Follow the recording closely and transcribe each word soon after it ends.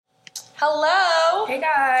Hello. Hey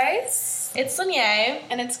guys. It's Lynette.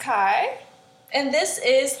 And it's Kai. And this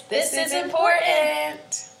is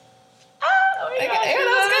Important. Oh my gosh.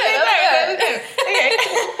 That was good. Okay.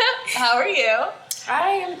 How are you? I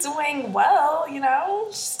am doing well,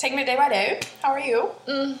 just taking it day by day. How are you?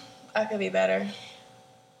 I could be better.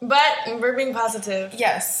 But we're being positive.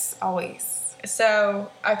 Yes, always.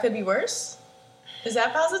 So, I could be worse? Is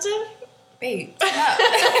that positive? Babe, no. No.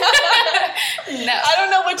 I don't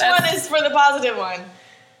know which one is for the positive one.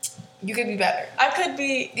 You could be better.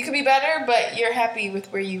 You could be better, but you're happy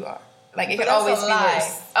with where you are. Like, it could that's always a be lie.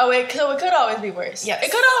 worse. Oh, it could always be worse. Yes. It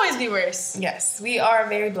could always be worse. Yes, we are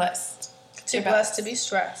very blessed. Too blessed to be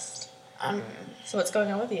stressed. So what's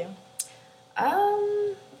going on with you?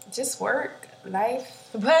 Just work, life.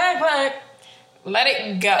 What? Let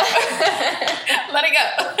it go. Let it go.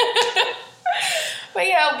 But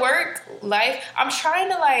yeah, work, life. I'm trying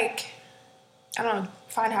to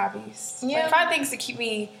find hobbies. Yeah. Find things to keep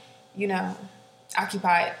me,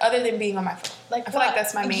 occupied other than being on my phone. I feel like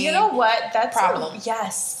that's my main You know what? That's problem.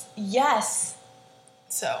 Yes.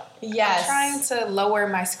 So yes. I'm trying to lower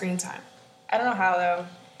my screen time. I don't know how though.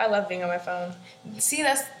 I love being on my phone. See,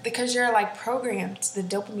 that's because you're programmed to the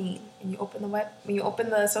dopamine. And when you open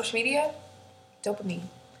the social media, dopamine.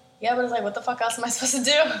 Yeah, but it's like, what the fuck else am I supposed to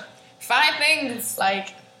do? Find things I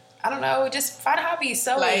don't know, just find a hobby,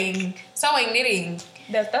 sewing, knitting.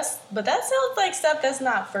 But that sounds like stuff that's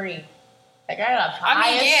not free. Like I gotta buy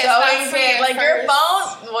it's a not sewing free kit. at Like your first.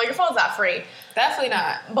 phone. Well, your phone's not free. Definitely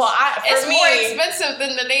not. But it's more expensive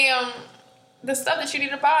than the stuff that you need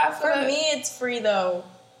to buy. For me, it's free though.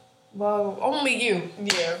 Well, only you.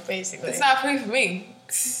 Yeah, basically. It's not free for me.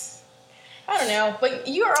 I don't know, but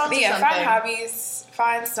you are onto something. Find hobbies.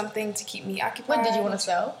 Find something to keep me occupied. What did you want to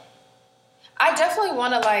sew? I definitely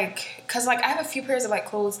want to because I have a few pairs of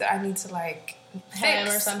clothes that I need to hem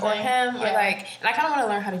fix or something, or hem or and I kind of want to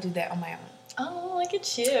learn how to do that on my own. Oh, look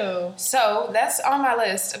at you. So that's on my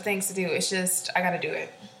list of things to do. It's just I got to do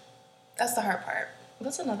it. That's the hard part.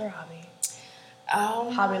 What's another hobby?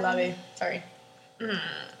 Hobby lobby. Sorry.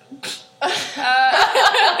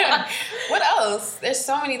 What else? There's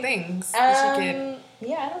so many things that you could.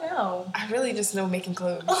 Yeah, I don't know. I really just know making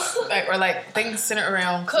clothes, or things centered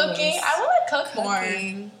around cooking. Clothes. I want to cook more.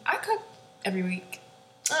 I cook every week,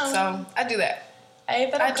 so I do that. I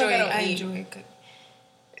enjoy cooking.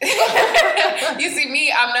 You see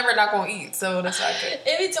me, I'm never not gonna eat, so that's why I cook.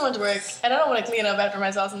 It'd be too much work, and I don't want to clean up after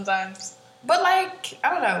myself sometimes. But I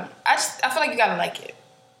don't know. I feel like you gotta like it.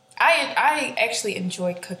 I actually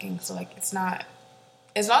enjoy cooking, so it's not.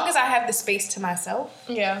 As long as I have the space to myself.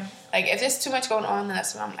 Yeah. If there's too much going on, then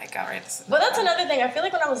that's when I'm all right. But that's another thing. I feel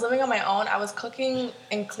like when I was living on my own, I was cooking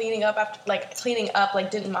and cleaning up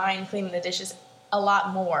didn't mind cleaning the dishes a lot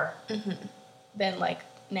more than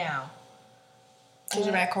now. Because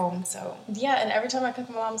you're back home, so. Yeah, and every time I cook,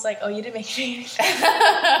 my mom's like, "Oh, you didn't make me anything."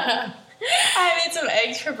 I made some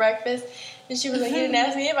eggs for breakfast, and she was like, "You didn't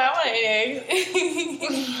ask me if I wanted eggs,"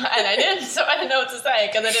 and I didn't, so I didn't know what to say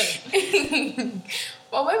because I didn't.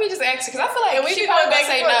 Well, maybe just ask her, because I feel like we she going back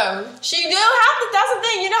say no. She do that's the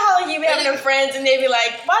thing. You know how you be having your friends and they be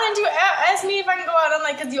like, "Why didn't you ask me if I can go out?" I'm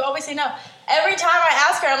like, "Because you always say no." Every time I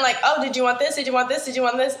ask her, I'm like, "Oh, did you want this? Did you want this? Did you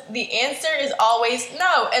want this?" The answer is always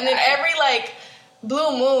no. And then every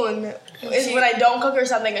blue moon is when I don't cook or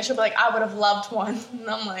something, and she'll be like, "I would have loved one." And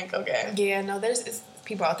I'm like, okay. Yeah, no, there's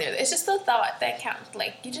people out there. It's just the thought that counts.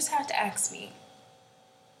 You just have to ask me.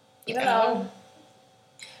 Even though.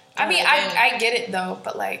 I mean, I get it though,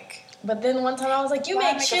 but But then one time I was like, "You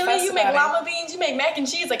make chili, you make llama beans, you make mac and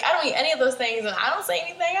cheese." I don't eat any of those things, and I don't say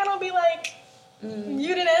anything. I don't be like,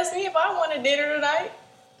 "You didn't ask me if I wanted dinner tonight."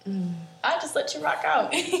 I just let you rock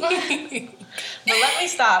out. But let me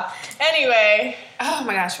stop. Anyway. Oh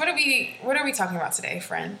my gosh, what are we talking about today,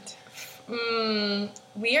 friend?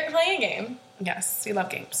 We are playing a game. Yes, we love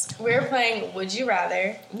games. We're playing Would You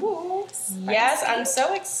Rather. Ooh, yes, I'm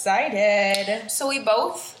so excited. So we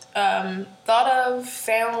both conjured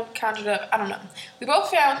up, I don't know. We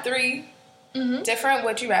both found 3 different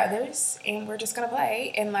Would You Rathers, and we're just going to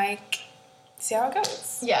play and see how it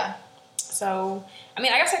goes. Yeah. So, I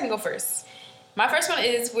guess I can go first. My first one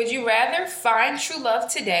is, would you rather find true love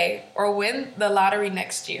today or win the lottery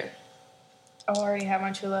next year? Oh, I already have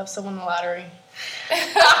my true love, so win the lottery.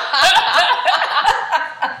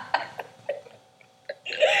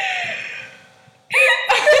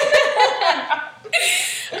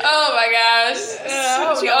 Oh my gosh.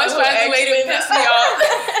 She always finds a way to piss me off.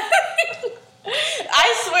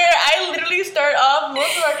 I swear, I literally start off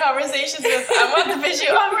most of our conversations with, "I want to piss you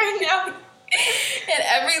off right now." And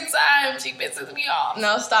every time she pisses me off.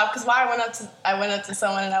 No, stop. Because why I went up to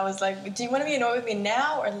someone and I was like, do you want to be annoyed with me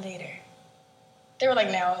now or later? They were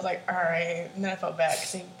like, now. I was like, all right. And then I felt bad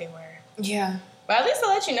because they were. Yeah. But at least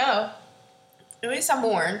I'll let you know. At least I'm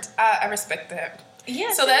warned. I respect that.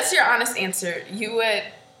 Yeah. So that's your honest answer. You would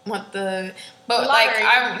want the... But,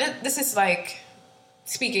 lottery. this is, like,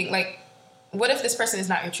 speaking, like, what if this person is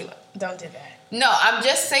not your true love? Don't do that. No, I'm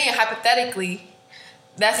just saying, hypothetically,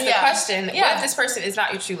 that's the question. Yeah. What if this person is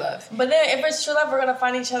not your true love? But then if it's true love, we're going to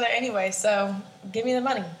find each other anyway. So give me the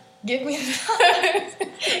money. Give me the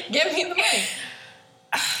money.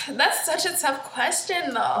 That's such a tough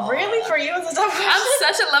question, though. Really? For you, it's a tough question? I'm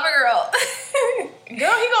such a lover girl.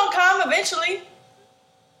 Girl, he gonna come eventually.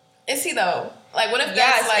 Is he, though? Like, what if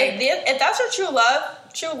that's, like... If that's your true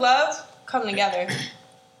love, come together.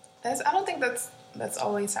 I don't think that's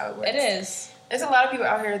always how it works. It is. There's a lot of people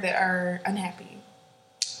out here that are unhappy.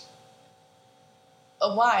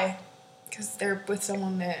 Why? Because they're with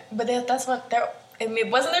someone that... But that's what...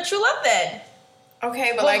 It wasn't their true love then.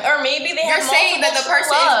 Okay, but like... Or maybe they have you're saying that the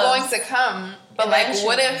person loves. is going to come, but Eventually. like,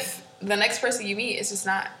 what if the next person you meet is just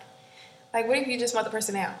not... Like, what if you just want the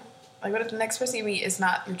person now? Like, what if the next person you meet is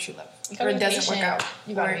not your true love? Or it doesn't work out?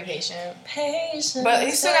 You gotta be patient. Patience. But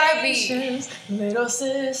you still gotta be... Little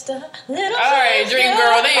sister, little All right, sister. dream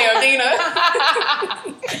girl, damn, Dina.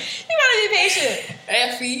 You gotta be patient.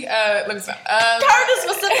 Effie, let me stop. Curtis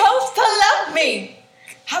was supposed to love me.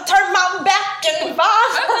 I turned my back and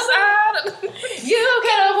fought. You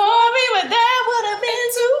could have warned me, but that would have been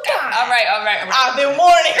too kind. All right. I've been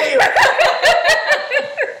warning you.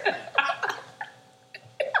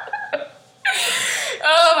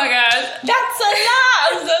 Oh my gosh. That's a lie.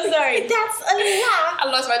 I'm so sorry. That's a lie. I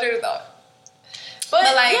lost my train of thought.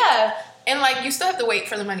 But like, yeah. And like, you still have to wait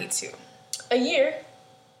for the money too. A year.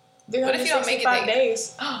 What if you don't make it 5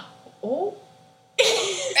 days? Oh. You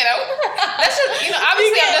know, that's just, you know,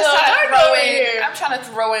 obviously I'm trying to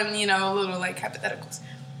throw in, you know, little like hypotheticals.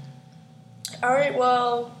 All right,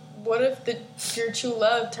 well, what if your true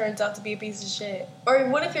love turns out to be a piece of shit? Or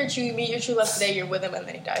what if you meet your true love today, you're with him, and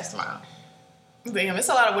then he dies tomorrow? Damn, it's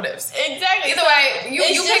a lot of what ifs. Exactly. Either way, you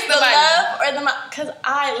pick the money. Love or the money. Because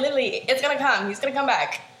it's gonna come. He's gonna come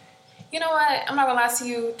back. You know what? I'm not gonna lie to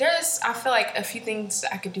you. I feel like a few things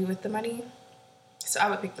I could do with the money. So I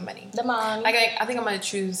would pick the money. The money. Like, I think I'm going to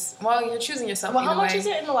choose... Well, you're choosing yourself Well, either how much way. is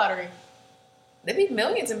it in the lottery? There'd be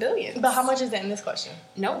millions and billions. But how much is it in this question?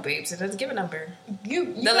 No, babes. It doesn't give a number. You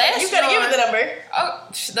gotta give it the number. Oh,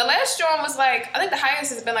 the last drawing was like... I think the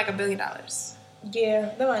highest has been like $1 billion.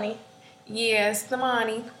 Yeah, the money. Yes, the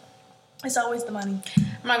money. It's always the money.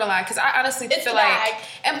 I'm not going to lie. Because I honestly feel like...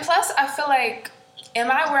 And plus, I feel like... Am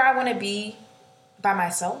I where I want to be by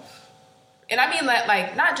myself? And I mean that,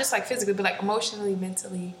 like, not just like physically, but like emotionally,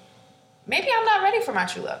 mentally... Maybe I'm not ready for my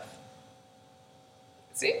true love.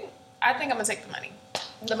 See? I think I'm going to take the money.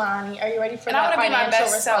 The money. Are you ready for and that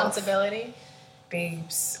financial responsibility?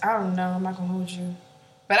 Babes, I don't know. I'm not going to hold you.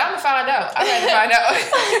 But I'm going to find out. I'd rather find out.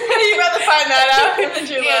 You'd rather find that out than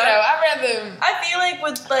true love? Yeah, no, I'd rather... I feel like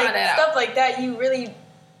with like stuff like that, you really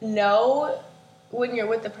know when you're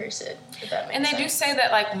with the person. If that makes and they sense. do say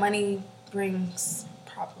that, like, money brings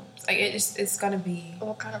problems. Like, it's going to be...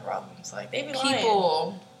 What kind of problems? Like, they be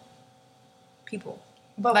People.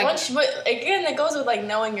 But like, but again, it goes with like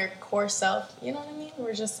knowing your core self. You know what I mean?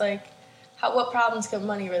 We're just like, what problems could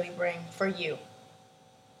money really bring for you?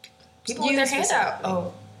 People with their hands out.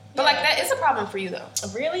 Oh, but like that is a problem for you though.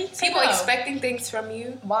 Really? People expecting things from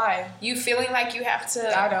you. Why? You feeling like you have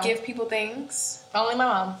to give people things. Only my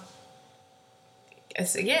mom.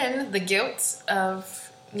 It's again the guilt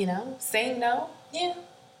of saying no. Yeah.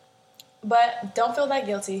 But don't feel that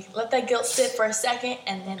guilty. Let that guilt sit for a second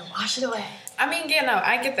and then wash it away. I mean, yeah, no,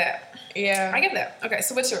 I get that. Yeah. I get that. Okay,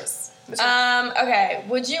 so what's yours? Okay.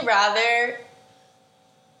 Would you rather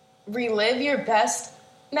relive your best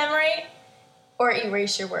memory or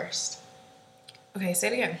erase your worst? Okay, say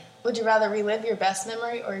it again. Would you rather relive your best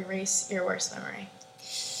memory or erase your worst memory?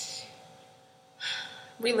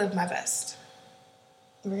 Relive my best.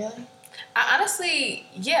 Really? I honestly,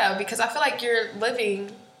 yeah, because I feel like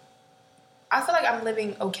I'm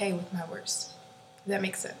living okay with my worst. If that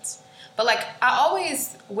makes sense. But like, I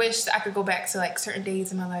always wish that I could go back to like certain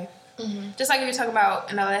days in my life. Mm-hmm. Just like we were talking about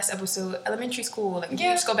in the last episode, elementary school. Like, you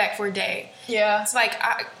just go back for a day. Yeah. It's like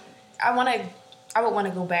I would want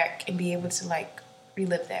to go back and be able to like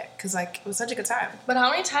relive that because like it was such a good time. But how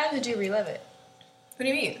many times did you relive it? What do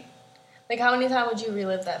you mean? Like, how many times would you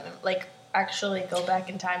relive that? Like, actually go back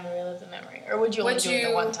in time and relive the memory, or would you only do it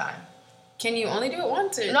the one time? Can you only do it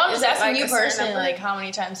once? No, I'm just asking you personally. Like, how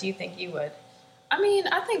many times do you think you would? I mean,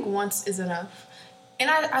 I think once is enough. And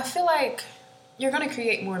I feel like you're going to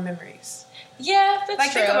create more memories. Yeah, that's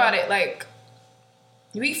like, true. Think about it. Like,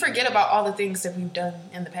 we forget about all the things that we've done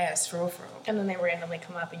in the past, for real. And then they randomly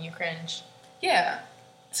come up and you cringe. Yeah.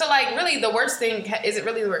 So, like, really, the worst thing, is it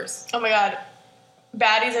really the worst? Oh, my God.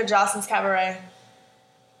 Baddies or Jocelyn's Cabaret?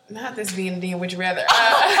 Not this D&D, would you rather?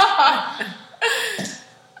 I'm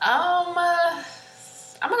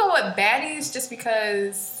going to go with Baddies just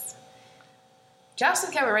because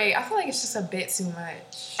Jocelyn's Cabaret, I feel like it's just a bit too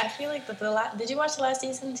much. I feel like did you watch the last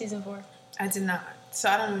season? Season 4? I did not. So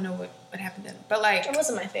I don't even know what happened then. But, like... It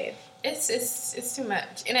wasn't my fave. It's too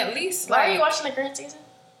much. And at least, Why are you watching the current season?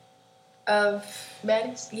 Of...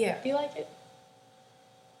 Baddies? Yeah. Do you like it?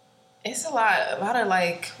 It's a lot of,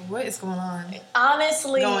 like, what is going on?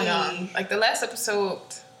 Honestly. Going on. Like, the last episode,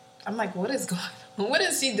 I'm like, what is going on? What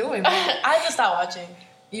is she doing? I just stopped watching.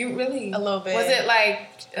 You really? A little bit. Was it, like...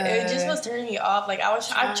 it just was turning me off. Like, I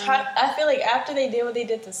feel like after they did what they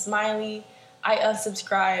did to Smiley, I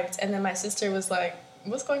unsubscribed, and then my sister was like,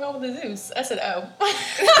 what's going on with the Zeus? I said, oh.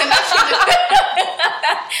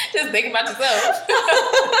 Just think about yourself.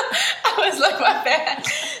 I was like, my bad.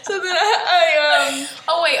 So then I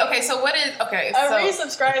oh, wait, okay, so what is... Okay, I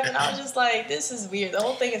resubscribed, and I was just like, this is weird. The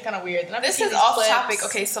whole thing is kind of weird. And this is off topic.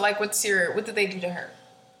 Okay, so, like, what did they do to her?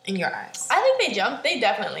 In your eyes? I think they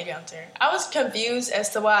definitely jumped her. I was confused as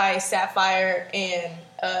to why Sapphire and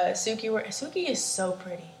Suki were... Suki is so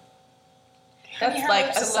pretty. That's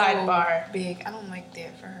like a sidebar. Big. I don't like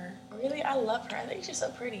that for her. Really? I love her. I think she's so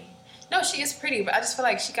pretty. No, she is pretty, but I just feel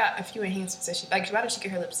like she got a few enhancements that why did she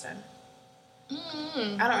get her lips done?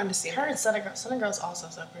 Mm-hmm. I don't understand. Her and Sunny Girl's also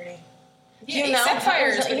so pretty. Yeah, you know, Sapphire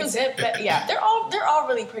is pretty. Yeah, they're all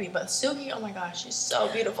really pretty, but Suki, oh my gosh, she's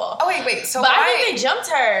so beautiful. Oh wait, so but I think they jumped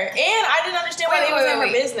her, and I didn't understand why they was in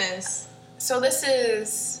her business. So this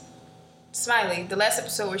is Smiley, the last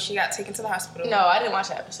episode where she got taken to the hospital. No, I didn't watch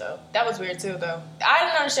that episode. That was weird too, though. I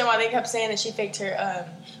didn't understand why they kept saying that she faked her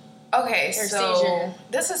her seizure.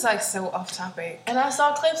 This is like so off topic. And I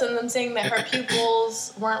saw clips of them saying that her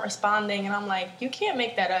pupils weren't responding, and I'm like, you can't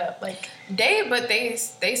make that up. Like they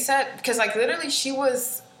said, because like literally she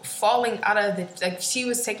was falling out of she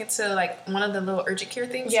was taken to like one of the little urgent care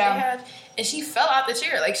things they had, and she fell out the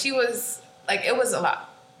chair. Like she was like, it was a lot.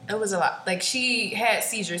 It was a lot. Like, she had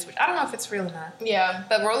seizures, which I don't know if it's real or not. Yeah.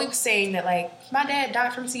 But Rolly was saying that, like, my dad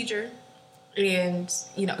died from seizure. And,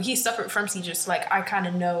 you know, he suffered from seizures. So, like, I kind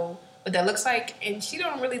of know what that looks like. And she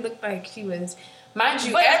don't really look like she was... Mind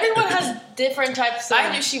you... But everyone has different types of...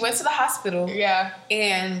 Mind you, she went to the hospital. Yeah.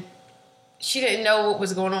 And she didn't know what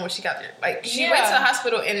was going on when she got there. Like, she went to the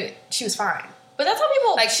hospital and she was fine. But that's how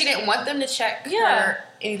people... Like, she didn't want them to check her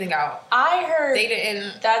anything out. I heard... They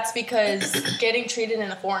didn't... That's because getting treated in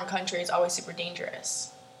a foreign country is always super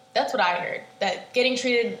dangerous. That's what I heard. That getting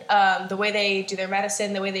treated, the way they do their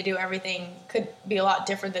medicine, the way they do everything, could be a lot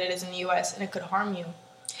different than it is in the U.S., and it could harm you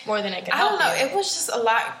more than it could help you. I don't know. It was just a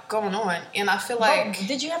lot going on, and I feel like... But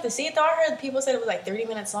did you have to see it, though? I heard people said it was like 30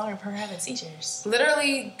 minutes long of her having seizures.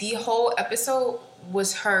 Literally, the whole episode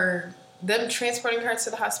was them transporting her to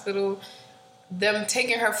the hospital... them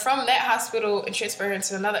taking her from that hospital and transferring her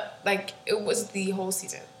to another, like, it was the whole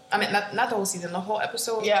season. I mean, not the whole season, the whole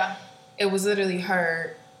episode. Yeah. It was literally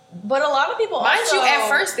her. But a lot of people Mind you, at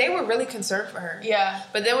first, they were really concerned for her. Yeah.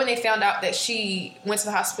 But then when they found out that she went to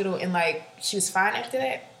the hospital and, like, she was fine after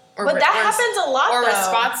that. But that happens a lot, or though.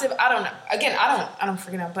 responsive. I don't know. Again, I don't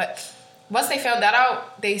freaking know. But once they found that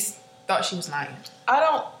out, they thought she was lying.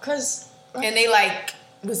 And they, like,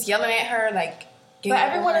 was yelling at her, like... But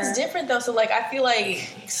everyone is different, though, so, like, I feel like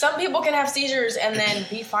some people can have seizures and then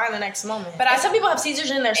be fine the next moment. But some people have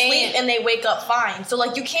seizures in their sleep and they wake up fine. So,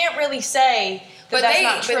 like, you can't really say that's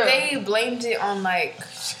not true. But they blamed it on, like,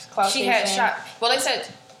 she had shot... Well, they said,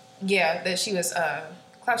 that she was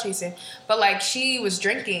cloud chasing. But, like, she was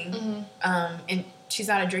drinking, and she's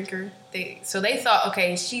not a drinker. So they thought,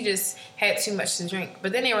 okay, she just had too much to drink.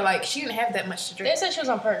 But then they were like, she didn't have that much to drink. They said she was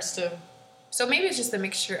on perks, too. So maybe it's just a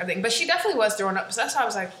mixture of things. But she definitely was throwing up. So that's why I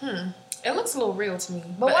was like, it looks a little real to me.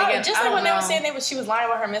 But why, again, just like when they were saying she was lying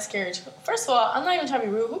about her miscarriage. First of all, I'm not even trying to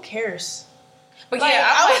be rude. Who cares? But like,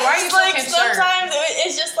 yeah, I'm like, why are you so concerned? Sometimes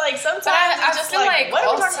it's just like, I just feel like what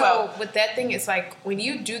are we talking also about? With that thing, it's like when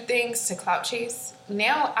you do things to clout chase,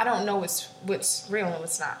 now I don't know what's real and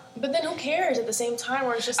what's not. But then who cares at the same time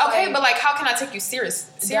where it's just okay, but like, how can I take you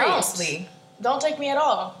seriously? Don't take me at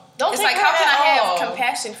all. It's like, how can I have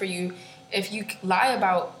compassion for you if you lie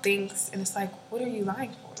about things, and it's like, what are you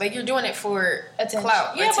lying for? Like, you're doing it for attention.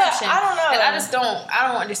 clout, Yeah, attention. but I don't know. And I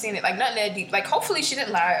don't understand it. Like, nothing that deep. Like, hopefully she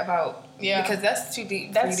didn't lie about, because that's too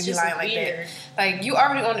deep for you to be lying like that. Like, you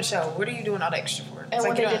already on the show. What are you doing all the extra for? And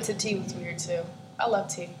what they did to T was weird too. I love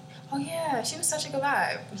T. Oh yeah, she was such a good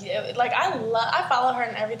vibe. Yeah, like I follow her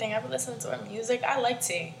and everything. I've been listening to her music. I like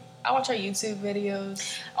T. I watch her YouTube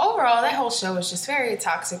videos. Overall, that whole show is just very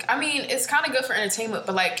toxic. I mean, it's kind of good for entertainment,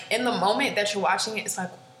 but like in the moment that you're watching it, it's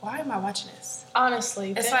like, why am I watching this?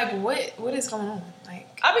 Honestly, it's like what is going on?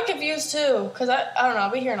 Like, I've been confused too, because I don't know.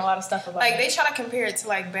 I've been hearing a lot of stuff about like it. they try to compare it to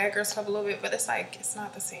like Bad Girls Club a little bit, but it's like it's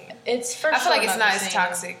not the same. It's for I feel sure like it's not as same.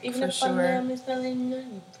 toxic. Even for if sure.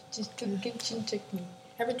 Just took me.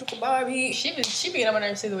 Every took a Barbie. She beat up on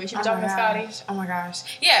her too, the way she was talking to Scotty. Oh my gosh.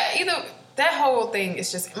 Yeah, either that whole thing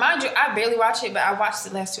is just, mind you, I barely watch it, but I watched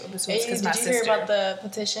the last 2 episodes because my sister. Did you hear about the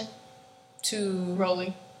petition to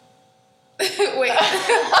Rolly? Wait, what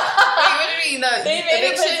do you mean? They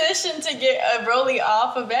made a petition to get Rolly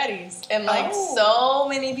off of Betty's, and like so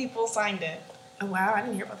many people signed it. Oh wow, I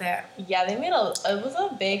didn't hear about that. Yeah, they made it was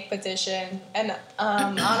a big petition, and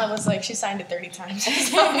Anna was like, she signed it 30 times.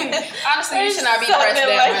 Honestly, you should not be pressed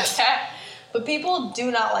that much. That. But people do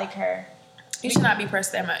not like her. You should not be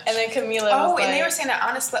pressed that much. And then Camila was and they were saying that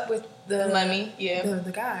Anna slept with the Lemmy,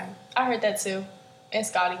 the guy. I heard that too, and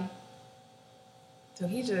Scotty. So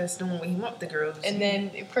he just doing what he want the girls. And then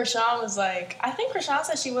Krishan was like, I think Krishan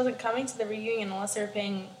said she wasn't coming to the reunion unless they were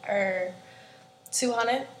paying her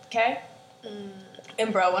 $200K.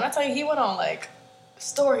 And bro, when I tell you, he went on like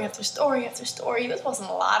story after story after story. He was posting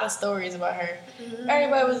a lot of stories about her.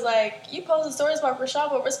 Everybody was like, you posted stories about Krishan,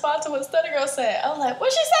 but respond to what Study Girl said. I was like,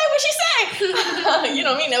 what'd she say? You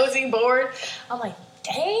know me, nosy, bored. I'm like,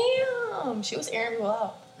 damn. She was airing people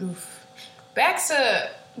out. Oof. Back to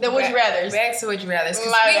the Would You Rathers. Back to Would You Rathers. We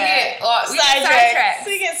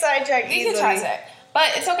get sidetracked easily.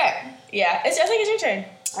 But it's okay. Yeah, I think it's your turn.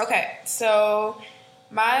 Okay, so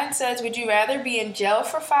mine says, would you rather be in jail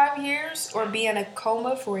for 5 years or be in a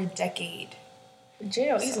coma for a decade?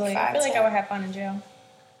 Jail, easily. I feel like I would have fun in jail.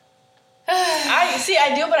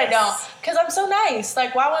 I do, but I don't. Because I'm so nice.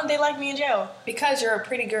 Like, why wouldn't they like me in jail? Because you're a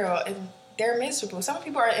pretty girl and they're miserable. Some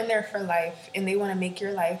people are in there for life and they want to make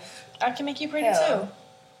your life. I can make you pretty too.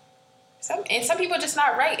 Some people are just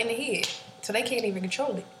not right in the head, so they can't even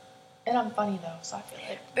control it. And I'm funny though, so I feel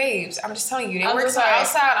like. Babes, I'm just telling you, they work on the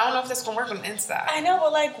outside. I don't know if that's gonna work on the inside. I know,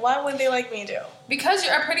 but like, why wouldn't they like me in jail? Because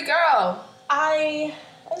you're a pretty girl.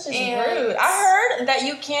 That's just rude. I heard that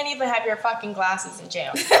you can't even have your fucking glasses in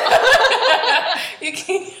jail. You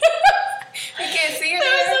can't. You can't see it.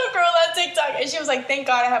 There was some girl on TikTok, and she was like, "Thank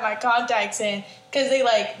God I have my contacts in," because they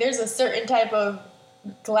there's a certain type of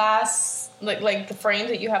glass, like the frames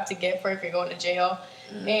that you have to get for if you're going to jail,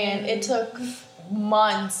 and it took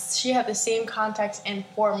months. She had the same contacts in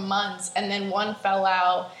for months, and then one fell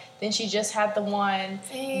out. Then she just had the one.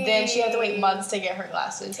 Dang. Then she had to wait months to get her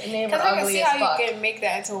glasses, and they were ugly as fuck. Because I can see how you can make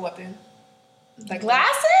that into a weapon. Like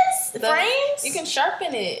glasses, frames. You can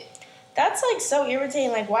sharpen it. That's like so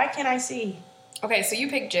irritating. Like, why can't I see? Okay, so you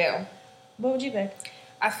pick jail. What would you pick?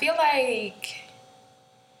 I feel like,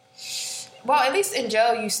 well, at least in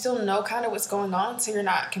jail, you still know kind of what's going on, so you're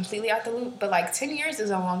not completely out the loop. But like 10 years is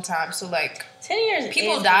a long time. So like 10 years,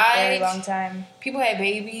 people is died. A very long time. People had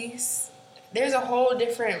babies. There's a whole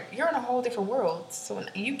different. You're in a whole different world. So when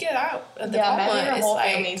you get out of the coma, your it's whole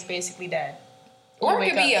like family's basically dead. Or it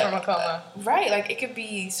could be from a coma. Right, like it could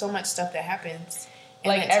be so much stuff that happens.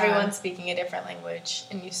 Like everyone's speaking a different language,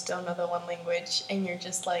 and you still know the one language, and you're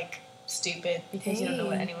just like stupid because you don't know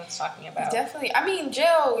what anyone's talking about. Definitely. I mean,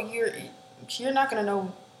 jail, you're not gonna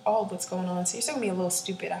know all what's going on, so you're still gonna be a little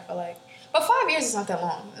stupid. I feel like, but 5 years is not that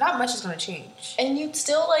long. Not much is gonna change, and you'd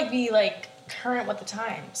still like be like current with the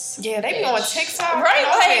times. Yeah, they be on TikTok,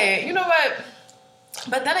 right? Like, you know what?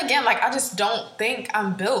 But then again, like I just don't think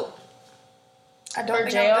I'm built. I don't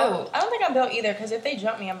think I'm built. I don't think I'm built either, because if they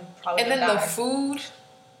jump me, I'm probably gonna die. And then the food,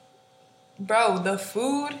 bro, the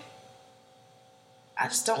food, I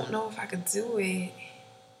just don't know if I could do it.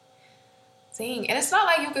 Dang. And it's not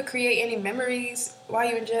like you could create any memories while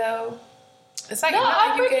you're in jail. It's like,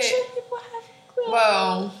 I'm pretty sure people have.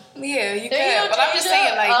 Well, yeah, you can. But I'm just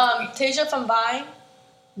saying, like, Tasia from Vine.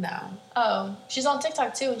 No. Oh, she's on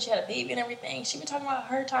TikTok too, and she had a baby and everything. She was talking about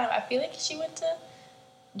her time. I feel like she went to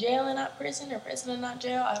jail and not prison, or prison and not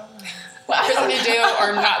jail. I don't know. Prison and jail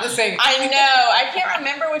are not the same. I know. I can't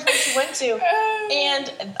remember which one she went to.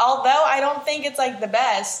 And although I don't think it's like the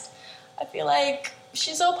best, I feel like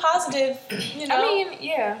she's so positive. You know. I mean,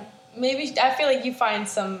 yeah. Maybe I feel like you find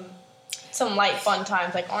some some light fun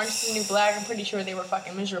times. Like Orange is the New Black, I'm pretty sure they were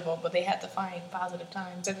fucking miserable, but they had to find positive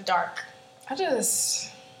times in the dark.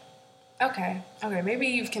 Okay, maybe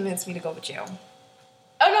you've convinced me to go with jail.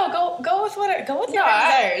 Oh no, go with your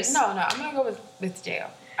desires. No, I'm gonna go with jail.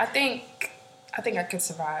 I think I could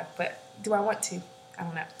survive, but do I want to? I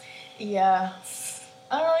don't know. Yeah.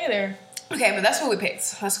 I don't know either. Okay, but that's what we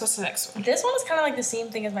picked. Let's go to the next one. This one is kind of like the same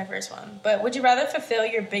thing as my first one. But would you rather fulfill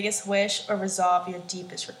your biggest wish or resolve your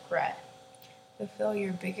deepest regret? Fulfill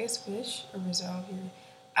your biggest wish or resolve your...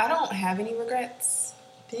 I don't have any regrets.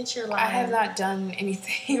 Bitch, you're lying. I have not done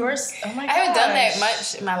anything. Oh my god. I haven't done that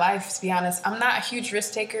much in my life, to be honest. I'm not a huge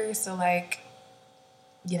risk taker, so like,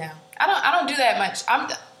 you know, I don't do that much. I'm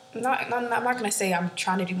not gonna say I'm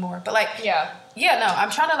trying to do more, but like, yeah, no, I'm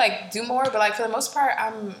trying to like do more, but like for the most part,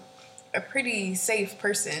 I'm a pretty safe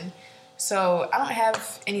person, so I don't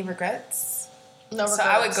have any regrets. No regrets. So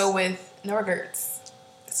I would go with no regrets.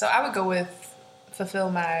 So I would go with fulfill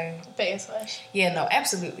my biggest wish. Yeah, no,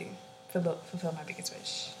 absolutely. Fulfill my biggest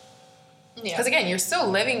wish. Yeah. Because again, you're still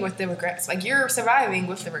living with the regrets. Like you're surviving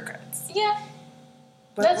with the regrets. Yeah.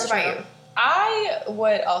 But That's what about true. you? I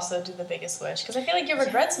would also do the biggest wish because I feel like your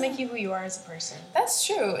regrets make you who you are as a person. That's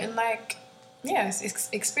true. And like, yeah, it's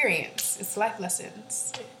experience. It's life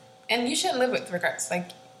lessons. And you shouldn't live with regrets.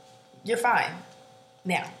 Like, you're fine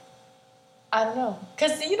now. I don't know.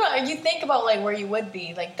 Because, you think about, like, where you would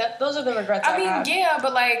be. Like, those are the regrets I have. Yeah,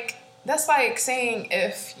 but, like, that's like saying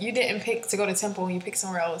if you didn't pick to go to Temple and you picked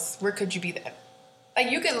somewhere else, where could you be then? Like,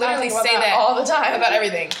 you can literally say that all the time. About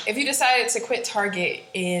everything. If you decided to quit Target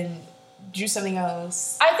and do something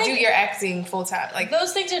else, do your acting full time. Like,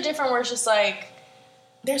 those things are different where it's just, like...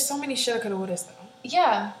 There's so many shoulda, coulda, wouldas, though.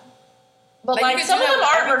 Yeah. But, like some of them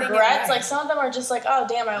aren't regrets. Like, some of them are just like, oh,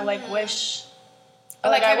 damn, I, wish... But,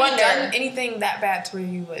 like, have you done anything that bad to where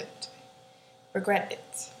you would regret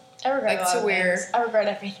it? I regret a lot of things. I regret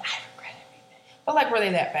everything. But, like, were they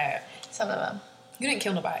that bad? Some of them. You didn't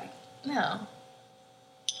kill nobody. No.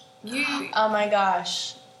 Oh, my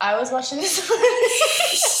gosh. I was watching this movie.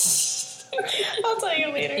 I'll tell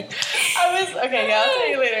you later. I'll tell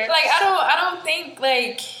you later. Like, I don't think,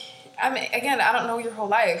 like... I mean, again, I don't know your whole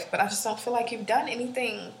life, but I just don't feel like you've done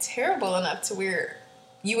anything terrible enough to where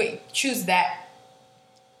you would choose that.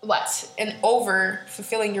 What? And over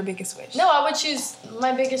fulfilling your biggest wish. No, I would choose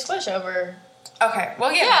my biggest wish over. Okay.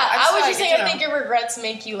 Well, yeah. Yeah, I was just saying I think your regrets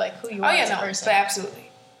make you, like, who you are as a person. But absolutely.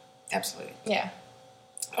 Absolutely. Yeah.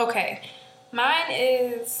 Okay. Mine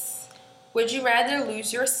is, would you rather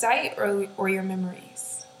lose your sight or your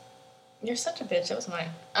memories? You're such a bitch. It was mine.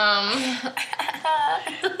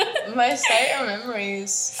 My sight or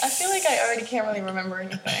memories. I feel like I already can't really remember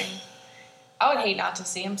anything. I would hate not to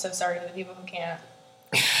see. I'm so sorry to the people who can't.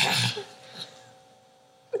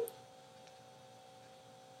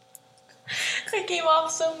 I came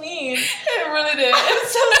off so mean. It really did. I'm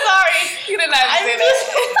so sorry. You didn't have to say that.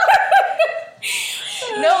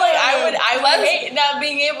 No, like I would hate not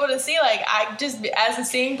being able to see. Like I just, as a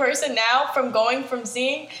seeing person now, from going from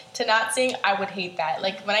seeing to not seeing, I would hate that.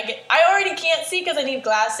 Like when I already can't see because I need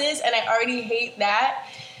glasses, and I already hate that.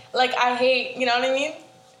 Like I hate, you know what I mean?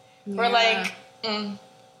 Yeah. We're like,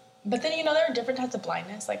 but then there are different types of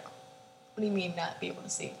blindness. Like, what do you mean not be able to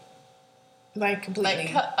see? Like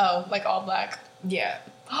completely. Like all black. Yeah.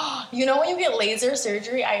 When you get laser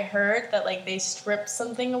surgery, I heard that like they strip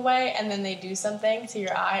something away and then they do something to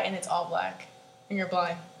your eye and it's all black and you're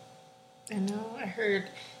blind. I know. I heard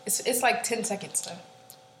it's like 10 seconds though.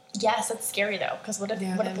 Yes, that's scary though. Because what if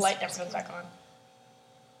the light never comes back on?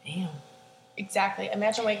 Damn. Exactly.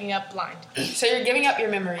 Imagine waking up blind. So you're giving up your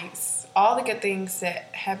memories, all the good things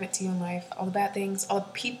that happened to you in life, all the bad things, all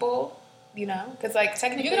the people. Because like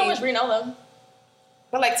technically you can always re-know them.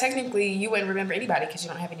 But, like, technically, you wouldn't remember anybody because you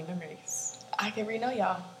don't have any memories. I can re-know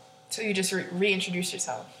y'all. So you just reintroduce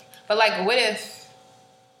yourself. But, like, what if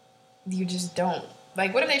you just don't?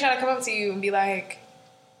 Like, what if they try to come up to you and be like,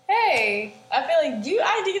 hey. I feel like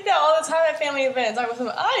I get that all the time at family events.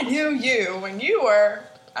 I knew you when you were,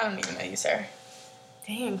 I don't even know you, sir.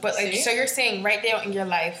 Dang, but, like, so you're saying right now in your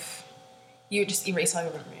life, you would just erase all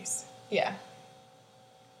your memories. Yeah.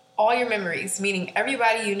 All your memories, meaning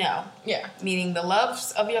everybody you know. Yeah. Meaning the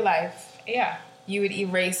loves of your life. Yeah. You would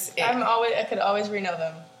erase it. I could always re-know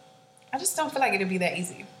them. I just don't feel like it'd be that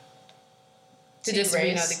easy. To just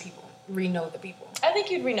re-know the people. I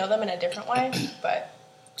think you'd re-know them in a different way, but...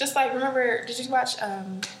 Just like, remember, did you watch,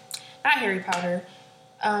 not Harry Potter,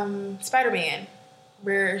 Spider-Man,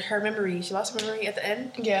 where she lost her memory at the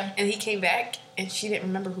end? Yeah. And he came back, and she didn't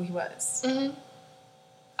remember who he was. Mm-hmm.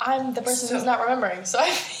 I'm the person who's not remembering. So I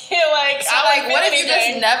feel like so like, what if you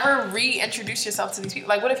just never reintroduce yourself to these people?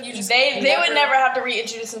 Like, what if you just they would never have to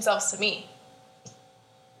reintroduce themselves to me.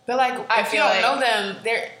 But like, if you don't know them,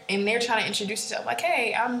 they're trying to introduce yourself. Like,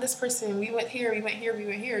 hey, I'm this person. We went here. We went here. We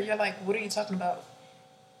went here. You're like, what are you talking about?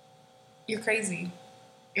 You're crazy.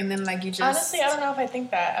 And then like you just honestly, I don't know if I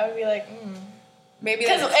think that. I would be like, maybe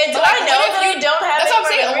because do I know that you don't have? That's what I'm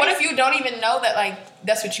saying. What if you don't even know that like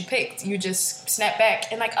that's what you picked? You just snap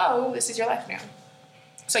back and like, oh, this is your life now.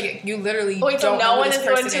 So you literally don't so no know one who is this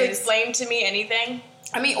going person to is. explain to me anything.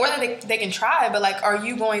 I mean, or that they can try, but like, are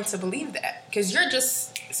you going to believe that? Because you're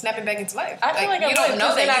just snapping back into life. I feel like you don't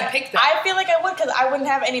know that you picked that. I feel like I would because I wouldn't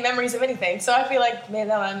have any memories of anything. So I feel like, man,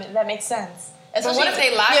 that makes sense. But what if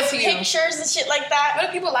they lie to you? Pictures and shit like that. What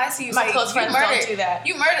if people lie to you? My close friends don't do that.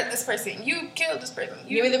 You murdered this person. You killed this person.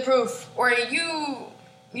 Give me the proof. Or you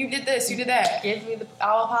did this. You did that.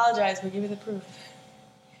 I'll apologize, but give me the proof.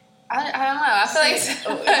 I don't know. I feel like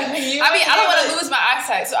I don't want to lose my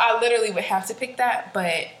eyesight, so I literally would have to pick that.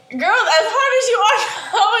 But girl, as hard as you are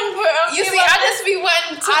going for, you see, I just be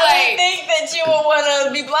wanting to. I think that you will want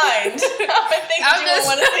to be blind. I think that you will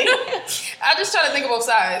want to see. I'm just trying to think of both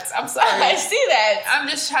sides. I'm sorry. I see that. I'm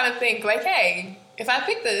just trying to think like, hey, if I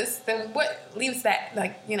pick this, then what leaves that?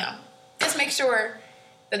 Like, just make sure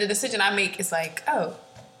that the decision I make is like, oh,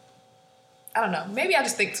 I don't know. Maybe I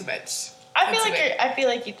just think too much. I feel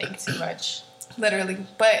like you think too much. Literally,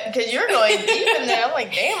 but because you're going deep in there, I'm like,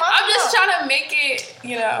 damn. I'm just trying to make it,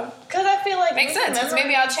 Because I feel like makes sense. Because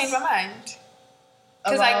maybe I'll change my mind.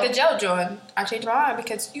 Because like the gel drawing, I changed my mind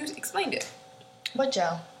because you explained it. What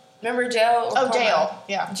gel? Remember gel? Or coma? Jail.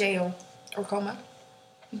 Yeah, jail or coma.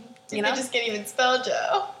 You just can't even spell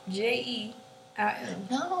gel. JEIL.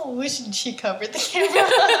 No, she covered the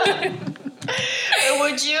camera.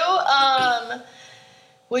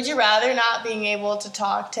 Would you rather not being able to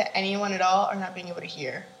talk to anyone at all or not being able to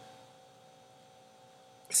hear?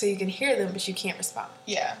 So you can hear them, but you can't respond.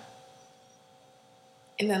 Yeah.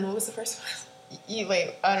 And then what was the first one?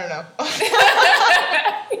 Wait, I don't know.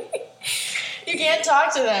 You can't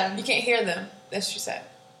talk to them. You can't hear them. That's what you said.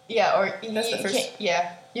 Yeah, or that's the first.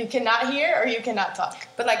 Yeah, you cannot hear or you cannot talk.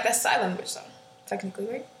 But like that's sign language, though. Technically,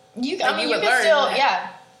 right? You can still,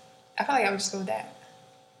 yeah. I feel like I would just go with that.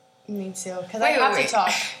 Me too, because I have to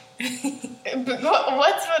talk.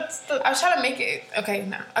 What's the? I was trying to make it. Okay,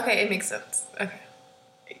 no. Okay, it makes sense. Okay.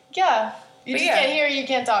 Yeah, you just can't hear. You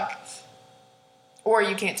can't talk. Or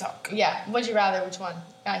you can't talk. Yeah. Would you rather? Which one?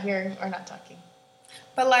 Not hearing or not talking?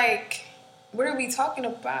 But like, what are we talking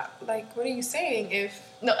about? Like, what are you saying? If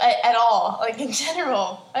no, at all. Like in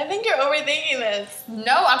general, I think you're overthinking this.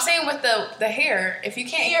 No, I'm saying with the hair. If you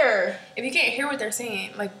can't hear what they're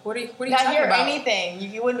saying, like what are you not talking hear about? Anything.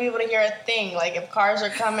 You wouldn't be able to hear a thing. Like if cars are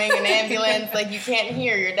coming, an ambulance, like you can't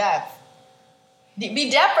hear. You're deaf.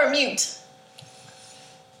 Be deaf or mute.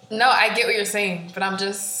 No, I get what you're saying, but I'm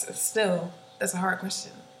just still. That's a hard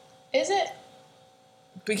question. Is it?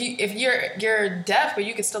 But if you're deaf, but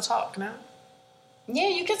you can still talk, no? Yeah,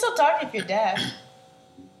 you can still talk if you're deaf.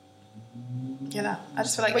 You know, I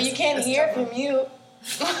just feel like. But you can't hear if you're mute.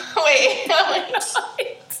 Wait. I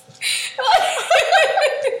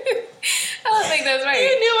don't think that's right.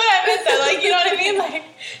 You knew what I meant though. Like, you know what I mean? Like,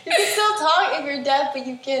 you can still talk if you're deaf, but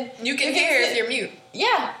you can hear if you're mute.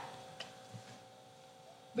 Yeah.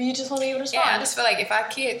 But you just won't be able to respond. Yeah, I just feel like if I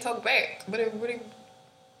can't talk back, what I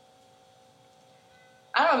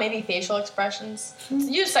don't know, maybe facial expressions.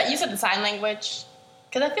 You said the sign language.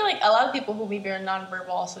 Because I feel like a lot of people who maybe are nonverbal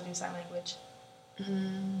also do sign language.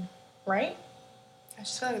 Right? I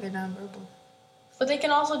just feel like they're nonverbal. But they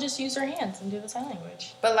can also just use their hands and do the sign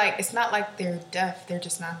language. But like, it's not like they're deaf, they're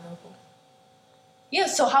just nonverbal. Yeah,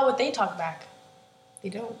 so how would they talk back? They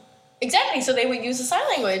don't. Exactly, so they would use the sign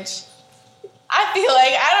language. I feel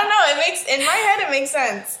like, I don't know, in my head it makes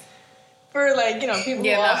sense. For like, people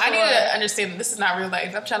yeah, no, I need to understand that this is not real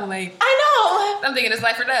life. I'm trying to like... I know! I'm thinking it's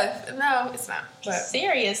life or death. No, it's not. But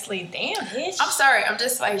seriously, damn, bitch. I'm sorry, I'm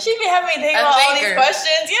just like... She be having me think about all these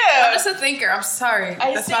questions, yeah. I'm just a thinker, I'm sorry.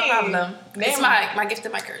 That's my problem. Damn. It's my gift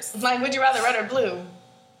and my curse. Like, would you rather red or blue?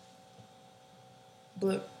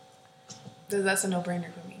 Blue. That's a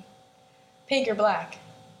no-brainer for me. Pink or black?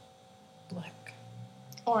 Black.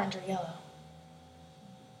 Orange or yellow?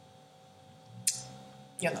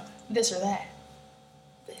 Yellow. This or that?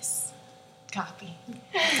 This. Copy.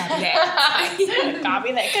 Copy that.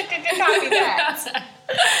 Copy that. Copy that.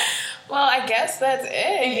 Well, I guess that's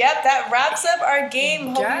it. Yep, that wraps up our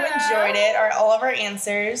game. Hope you enjoyed it. All of our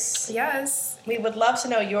answers. Yes. We would love to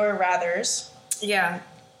know your rathers. Yeah.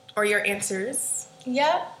 Or your answers.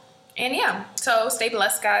 Yep. And yeah, so stay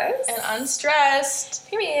blessed, guys. And unstressed.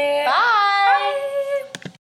 Period. Bye. Bye.